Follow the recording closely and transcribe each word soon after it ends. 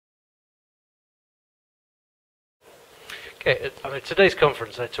Okay, at today's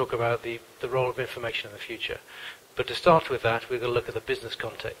conference I talk about the role of information in the future. But to start with that, we're going to look at the business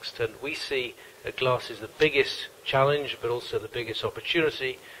context. And we see that glass is the biggest challenge, but also the biggest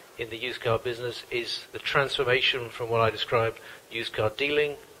opportunity in the used car business is the transformation from what I described, used car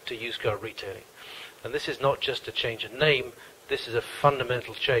dealing to used car retailing. And this is not just a change of name, this is a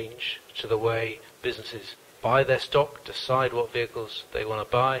fundamental change to the way businesses buy their stock, decide what vehicles they want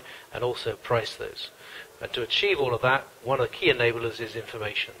to buy, and also price those. And to achieve all of that, one of the key enablers is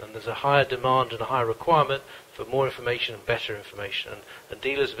information. And there's a higher demand and a higher requirement for more information and better information. And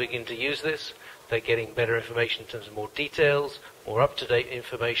dealers begin to use this. They're getting better information in terms of more details, more up-to-date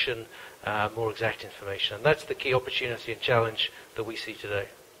information, more exact information. And that's the key opportunity and challenge that we see today.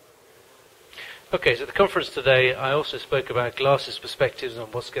 Okay, so at the conference today, I also spoke about Glass's perspectives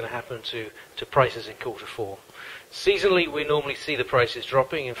on what's going to happen to prices in quarter four. Seasonally, we normally see the prices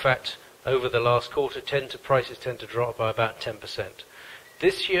dropping. In fact, over the last quarter, prices tend to drop by about 10%.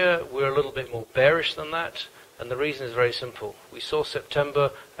 This year, we're a little bit more bearish than that, and the reason is very simple. We saw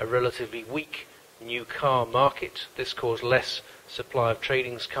September a relatively weak new car market. This caused less supply of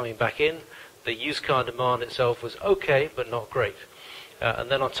tradings coming back in. The used car demand itself was okay, but not great.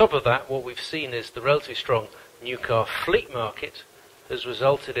 And then on top of that, what we've seen is the relatively strong new car fleet market has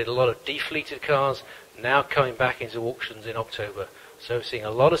resulted in a lot of defleeted cars now coming back into auctions in October. So we're seeing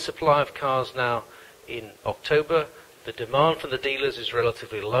a lot of supply of cars now in October. The demand from the dealers is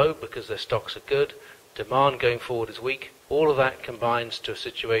relatively low because their stocks are good. Demand going forward is weak. All of that combines to a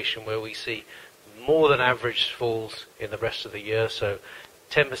situation where we see more than average falls in the rest of the year. So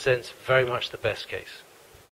 10% is very much the best case.